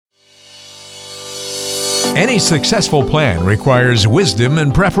Any successful plan requires wisdom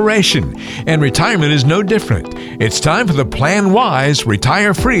and preparation, and retirement is no different. It's time for the Plan Wise,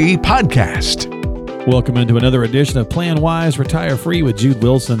 Retire Free podcast. Welcome into another edition of Plan Wise, Retire Free with Jude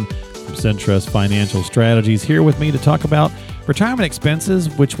Wilson from SunTrust Financial Strategies, here with me to talk about retirement expenses,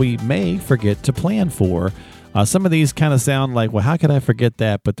 which we may forget to plan for. Some of these kind of sound like, well, how could I forget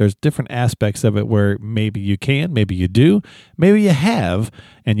that? But there's different aspects of it where maybe you can, maybe you do, maybe you have,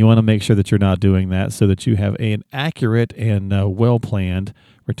 and you want to make sure that you're not doing that so that you have an accurate and well-planned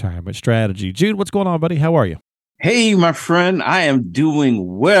retirement strategy. Jude, what's going on, buddy? How are you? Hey, my friend, I am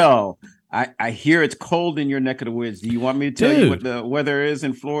doing well. I hear it's cold in your neck of the woods. Do you want me to tell you what the weather is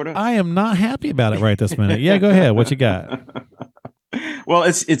in Florida? I am not happy about it right this minute. Yeah, go ahead. What you got? Well,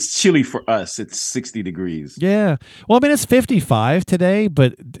 it's chilly for us. It's 60 degrees. Yeah. Well, I mean, it's 55 today,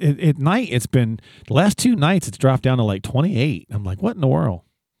 but at night the last two nights it's dropped down to like 28. I'm like, what in the world?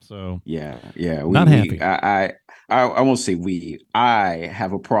 So yeah. Not happy. I won't say I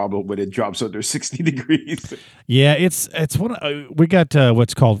have a problem when it drops under 60 degrees. Yeah, it's we got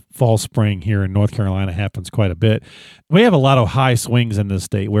what's called fall spring here in North Carolina. Happens quite a bit. We have a lot of high swings in this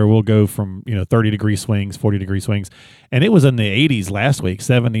state where we'll go from 30-degree swings, 40-degree swings, and it was in the 80s last week,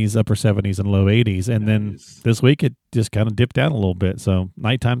 70s, upper 70s, and low 80s, and then this week it just kind of dipped down a little bit. So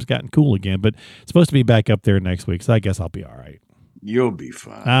nighttime's gotten cool again, but it's supposed to be back up there next week. So I guess I'll be all right. You'll be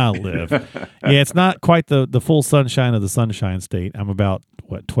fine. I'll live. Yeah, it's not quite the full sunshine of the Sunshine State. I'm about,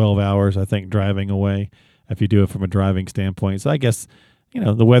 12 hours, I think, driving away if you do it from a driving standpoint. So I guess,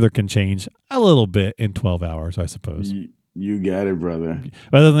 the weather can change a little bit in 12 hours, I suppose. You got it, brother.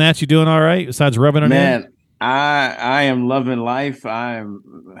 Other than that, you doing all right besides rubbing it in? Man, I am loving life. I'm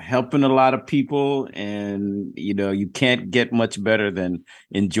helping a lot of people, and you can't get much better than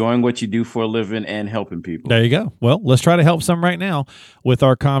enjoying what you do for a living and helping people. There you go. Well, let's try to help some right now with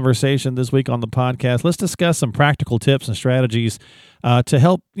our conversation this week on the podcast. Let's discuss some practical tips and strategies to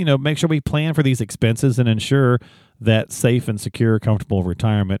help make sure we plan for these expenses and ensure that safe and secure, comfortable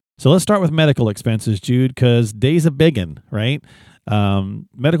retirement. So let's start with medical expenses, Jude, because day's a biggin, right?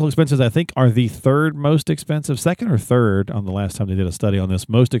 Medical expenses, I think, are the third most expensive, second or third on the last time they did a study on this,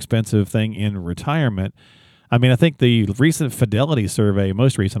 most expensive thing in retirement. I mean, I think the recent Fidelity survey,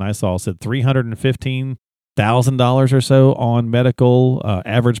 most recent I saw, said $315,000 or so on medical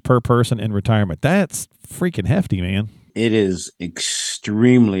average per person in retirement. That's freaking hefty, man. It is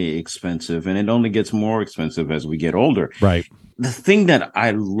extremely expensive, and it only gets more expensive as we get older. Right. The thing that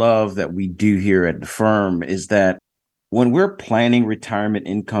I love that we do here at the firm is that when we're planning retirement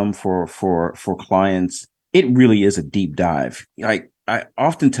income for clients, it really is a deep dive. Like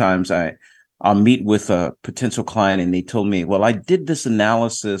I'll meet with a potential client and they told me, well, I did this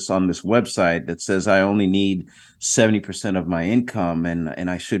analysis on this website that says I only need 70% of my income and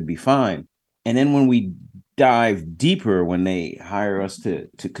I should be fine. And then when we dive deeper, when they hire us to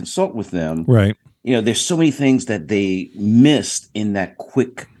consult with them, right? There's so many things that they missed in that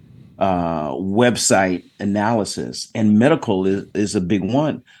quick website analysis, and medical is a big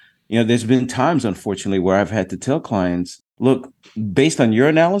one. There's been times, unfortunately, where I've had to tell clients, look, based on your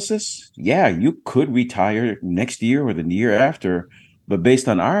analysis, yeah, you could retire next year or the year after, but based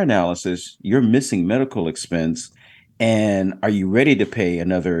on our analysis, you're missing medical expense. And are you ready to pay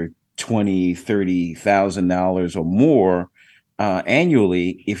another $20,000-$30,000 or more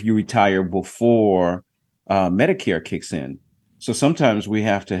annually if you retire before Medicare kicks in? So sometimes we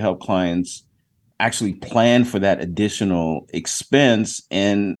have to help clients actually plan for that additional expense,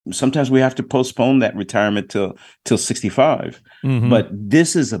 and sometimes we have to postpone that retirement till 65. Mm-hmm. But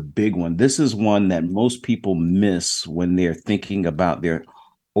this is a big one. This is one that most people miss when they're thinking about their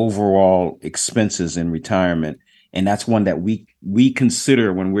overall expenses in retirement, and that's one that we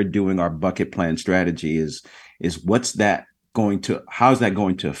consider when we're doing our bucket plan strategy. Is how's that going to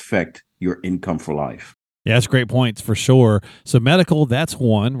affect your income for life? Yeah, that's great points for sure. So medical, that's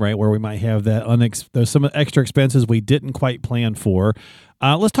one, right, where we might have that there's some extra expenses we didn't quite plan for.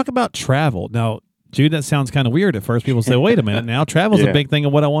 Let's talk about travel. Now, Jude, that sounds kind of weird at first. People say, wait a minute, now travel's a big thing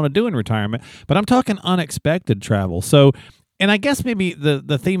of what I want to do in retirement. But I'm talking unexpected travel. So, and I guess maybe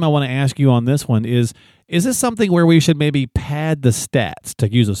the theme I want to ask you on this one is this something where we should maybe pad the stats,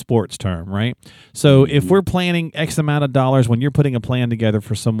 to use a sports term, right? So if we're planning X amount of dollars, when you're putting a plan together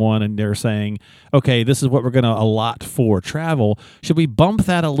for someone and they're saying, okay, this is what we're going to allot for travel, should we bump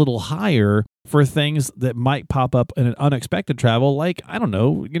that a little higher for things that might pop up in an unexpected travel? Like, I don't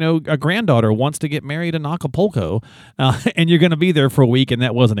know, a granddaughter wants to get married in Acapulco and you're going to be there for a week and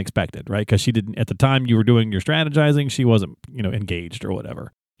that wasn't expected, right? Because she didn't, at the time you were doing your strategizing, she wasn't, engaged or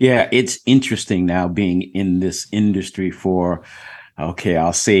whatever. Yeah, it's interesting now being in this industry for okay,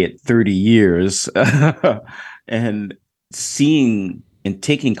 I'll say it, 30 years, and seeing and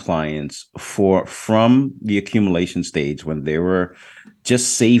taking clients from the accumulation stage when they were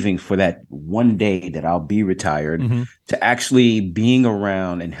just saving for that one day that I'll be retired, Mm-hmm. to actually being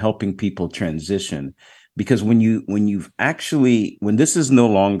around and helping people transition. Because when this is no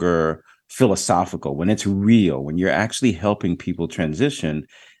longer philosophical, when it's real, when you're actually helping people transition,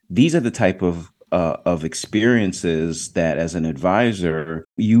 these are the type of experiences that as an advisor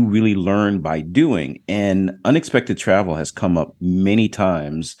you really learn by doing. And unexpected travel has come up many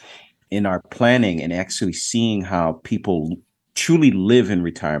times in our planning and actually seeing how people truly live in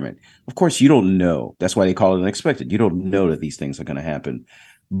retirement. Of course, you don't know. That's why they call it unexpected. You don't know that these things are going to happen.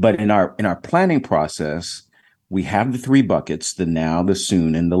 But in our planning process, we have the three buckets: the now, the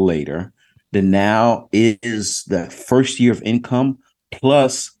soon, and the later. The now is the first year of income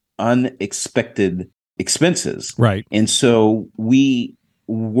plus unexpected expenses. Right. And so we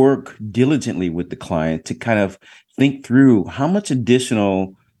work diligently with the client to kind of think through how much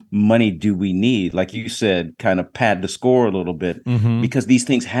additional money do we need, like you said, kind of pad the score a little bit, Mm-hmm. because these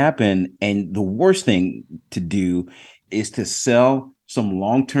things happen. And the worst thing to do is to sell some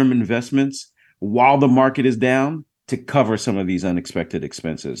long-term investments while the market is down to cover some of these unexpected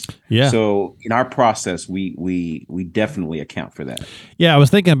expenses. Yeah. So in our process, we definitely account for that. Yeah, I was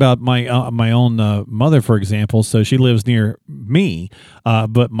thinking about my own mother, for example. So she lives near me,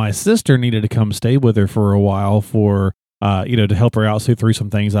 but my sister needed to come stay with her for a while for to help her out, see through some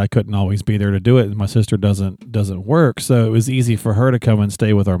things. I couldn't always be there to do it, and my sister doesn't work, so it was easy for her to come and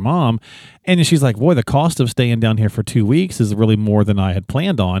stay with our mom. And she's like, "Boy, the cost of staying down here for 2 weeks is really more than I had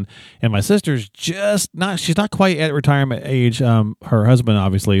planned on." And my sister's just not; she's not quite at retirement age. Her husband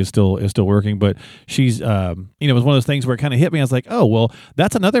obviously is still working, but she's it was one of those things where it kind of hit me. I was like, "Oh, well,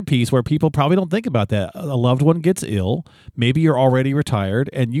 that's another piece where people probably don't think about that. A loved one gets ill, maybe you're already retired,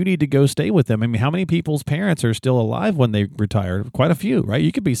 and you need to go stay with them. I mean, how many people's parents are still alive when they retire? Quite a few, right?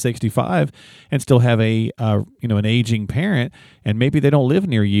 You could be 65 and still have an aging parent, and maybe they don't live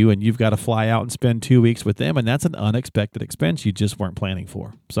near you, and you've got to fly out and spend 2 weeks with them, and that's an unexpected expense you just weren't planning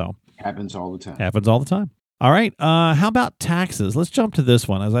for. So Happens all the time. happens all the time. All right. How about taxes? Let's jump to this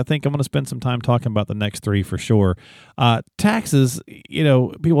one, as I think I'm going to spend some time talking about the next three for sure. Taxes,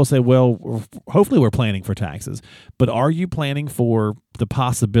 people say, well, hopefully we're planning for taxes, but are you planning for the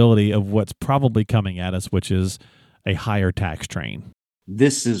possibility of what's probably coming at us, which is a higher tax train?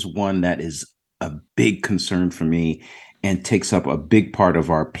 This is one that is a big concern for me and takes up a big part of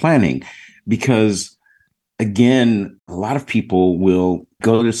our planning because, again, a lot of people will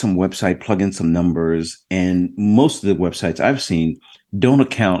go to some website, plug in some numbers, and most of the websites I've seen don't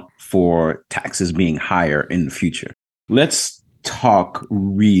account for taxes being higher in the future. Let's talk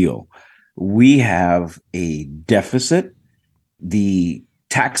real. We have a deficit. The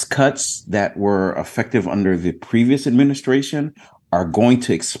tax cuts that were effective under the previous administration are going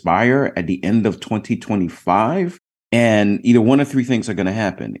to expire at the end of 2025. And either one of three things are going to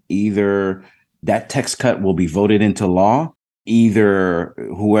happen. Either that tax cut will be voted into law, either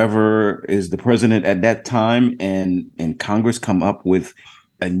whoever is the president at that time and Congress come up with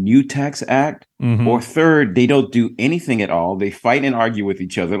a new tax act, Mm-hmm. or third, they don't do anything at all. They fight and argue with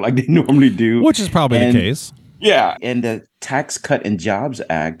each other like they normally do. Which is probably the case. Yeah. And the Tax Cut and Jobs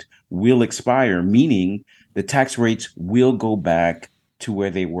Act will expire, meaning the tax rates will go back to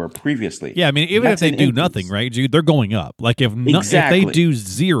where they were previously. Yeah, I mean, even That's if they do an nothing, increase. right, Jude, they're going up. Like if they Exactly. do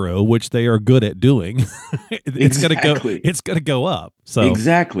zero, which they are good at doing, it's Exactly. going to go up. So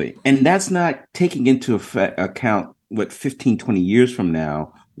Exactly. And that's not taking into account what 15, 20 years from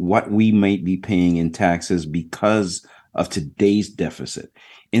now, what we might be paying in taxes because of today's deficit.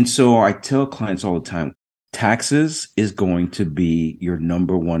 And so I tell clients all the time, taxes is going to be your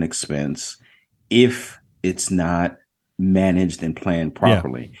number one expense if it's not managed and planned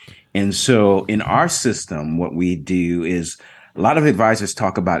properly. Yeah. And so in our system, what we do is a lot of advisors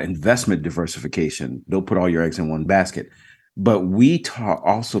talk about investment diversification. They'll put all your eggs in one basket. But we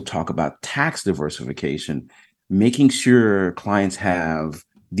also talk about tax diversification, making sure clients have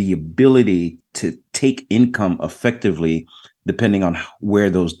the ability to take income effectively depending on where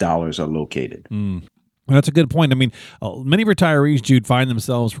those dollars are located. Well, that's a good point. I mean, many retirees, Jude, find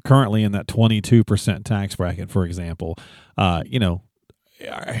themselves currently in that 22% tax bracket, for example.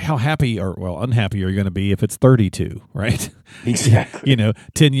 how happy or unhappy are you going to be if it's 32, right? Exactly.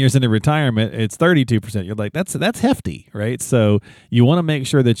 10 years into retirement, it's 32%. You're like, that's hefty, right? So you want to make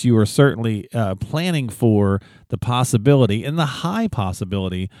sure that you are certainly planning for the possibility and the high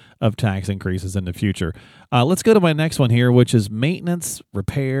possibility of tax increases in the future. Let's go to my next one here, which is maintenance,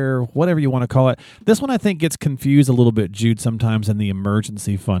 repair, whatever you want to call it. This one I think gets confused a little bit, Jude, sometimes in the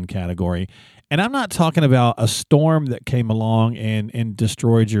emergency fund category. And I'm not talking about a storm that came along and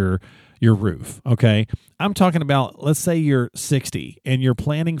destroyed your roof, okay? I'm talking about, let's say you're 60 and you're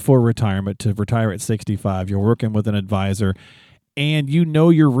planning for retirement to retire at 65. You're working with an advisor and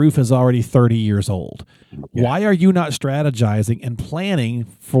your roof is already 30 years old. Yeah. Why are you not strategizing and planning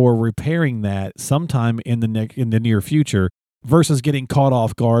for repairing that sometime in the near future versus getting caught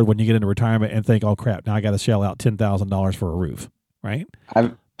off guard when you get into retirement and think, oh crap, now I got to shell out $10,000 for a roof, right?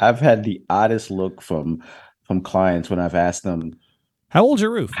 I've had the oddest look from clients when I've asked them, how old's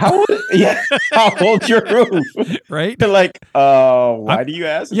your roof? How old's your roof? Right? They're like, why do you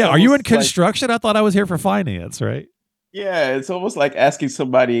ask? Yeah, are you in construction? I thought I was here for finance, right? Yeah, it's almost like asking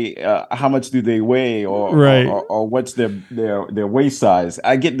somebody how much do they weigh or what's their waist size.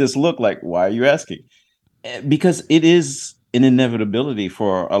 I get this look like, why are you asking? Because it is an inevitability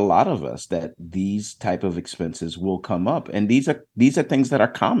for a lot of us that these type of expenses will come up, and these are things that are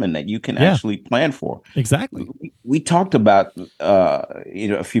common that you can actually plan for. Exactly. We talked about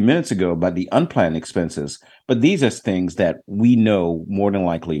a few minutes ago about the unplanned expenses, but these are things that we know more than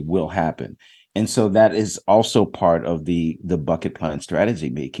likely will happen. And so that is also part of the bucket plan strategy,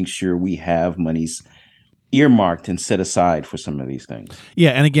 making sure we have monies earmarked and set aside for some of these things.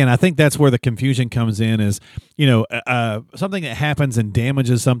 Yeah, and again, I think that's where the confusion comes in is, something that happens and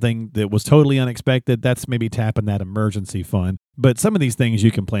damages something that was totally unexpected, that's maybe tapping that emergency fund. But some of these things you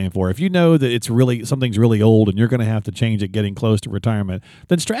can plan for. If you know that something's really old and you're going to have to change it getting close to retirement,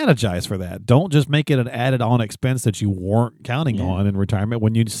 then strategize for that. Don't just make it an added on expense that you weren't counting on in retirement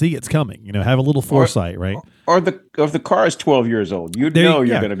when you see it's coming. Have a little foresight, right? Or if the car is 12 years old, you're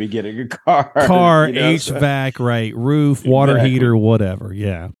going to be getting a car. HVAC, right? Roof, water heater, whatever.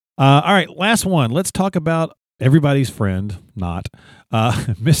 Yeah. All right, last one. Let's talk about everybody's friend, not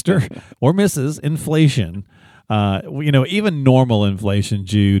Mr. or Mrs. Inflation. Even normal inflation,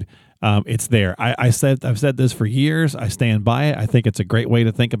 Jude, it's there. I've said this for years. I stand by it. I think it's a great way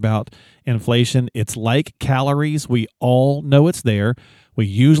to think about inflation. It's like calories. We all know it's there. We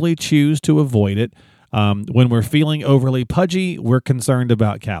usually choose to avoid it. When we're feeling overly pudgy, we're concerned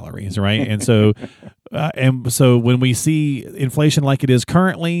about calories, right? And so when we see inflation like it is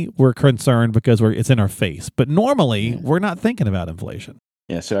currently, we're concerned because it's in our face. But normally, we're not thinking about inflation.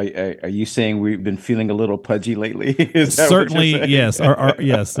 Yeah. So are you saying we've been feeling a little pudgy lately? Certainly, yes.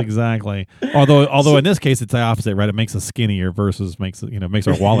 Yes, exactly. Although in this case, it's the opposite, right? It makes us skinnier versus makes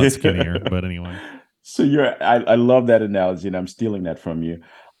our wallet skinnier. But anyway. So I love that analogy, and I'm stealing that from you.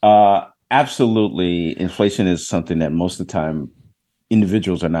 Absolutely. Inflation is something that most of the time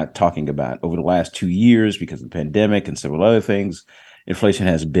individuals are not talking about. Over the last 2 years, because of the pandemic and several other things, inflation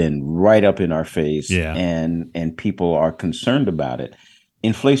has been right up in our face, and people are concerned about it.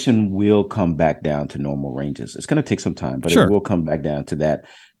 Inflation will come back down to normal ranges. It's going to take some time, but it will come back down to that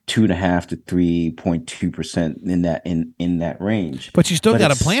 2.5% to 3.2% in that range. But you still got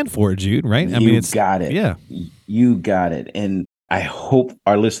to plan for it, Jude, right? You got it. Yeah. You got it. And I hope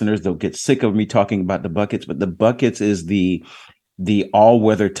our listeners don't get sick of me talking about the buckets, but the buckets is the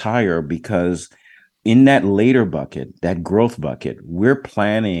all-weather tire, because in that later bucket, that growth bucket, we're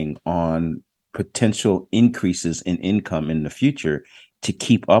planning on potential increases in income in the future to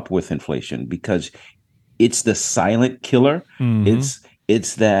keep up with inflation, because it's the silent killer. Mm-hmm.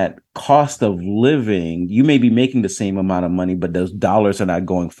 It's that cost of living. You may be making the same amount of money, but those dollars are not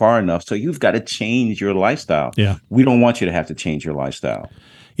going far enough. So you've got to change your lifestyle. Yeah. We don't want you to have to change your lifestyle.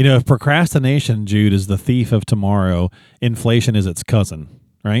 If procrastination, Jude, is the thief of tomorrow, inflation is its cousin,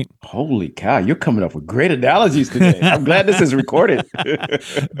 right? Holy cow, you're coming up with great analogies today. I'm glad this is recorded.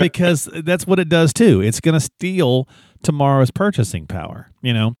 Because that's what it does too. It's going to steal tomorrow's purchasing power,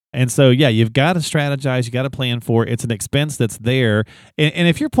 And so, you've got to strategize. You got to plan for it. It's an expense that's there. And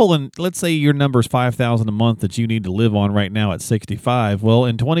if you're pulling, let's say your number's $5,000 a month that you need to live on right now at 65, well,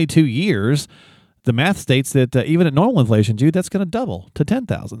 in 22 years, the math states that even at normal inflation, Jude, that's going to double to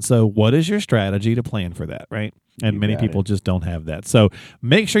 $10,000. So what is your strategy to plan for that, right? And many people just don't have that. So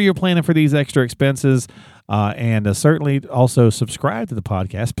make sure you're planning for these extra expenses, and certainly also subscribe to the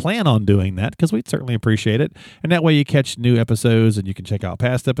podcast. Plan on doing that, because we'd certainly appreciate it. And that way you catch new episodes, and you can check out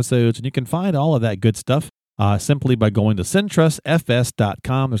past episodes, and you can find all of that good stuff simply by going to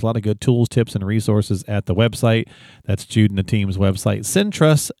CentrustFS.com. There's a lot of good tools, tips, and resources at the website. That's Jude and the team's website,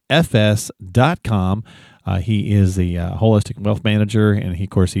 CentrustFS.com. He is the holistic wealth manager, and he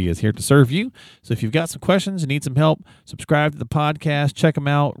is here to serve you. So if you've got some questions, you need some help, subscribe to the podcast, check him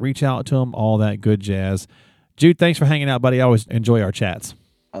out, reach out to him, all that good jazz. Jude, thanks for hanging out, buddy. I always enjoy our chats.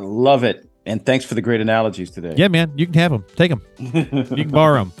 I love it. And thanks for the great analogies today. Yeah, man. You can have them. Take them. You can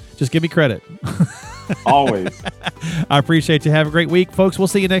borrow them. Just give me credit. Always. I appreciate you. Have a great week, folks. We'll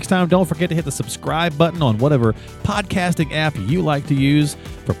see you next time. Don't forget to hit the subscribe button on whatever podcasting app you like to use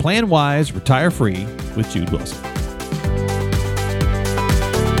for Plan Wise, Retire Free with Jude Wilson.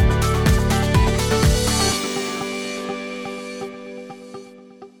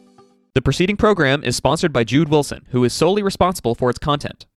 The preceding program is sponsored by Jude Wilson, who is solely responsible for its content.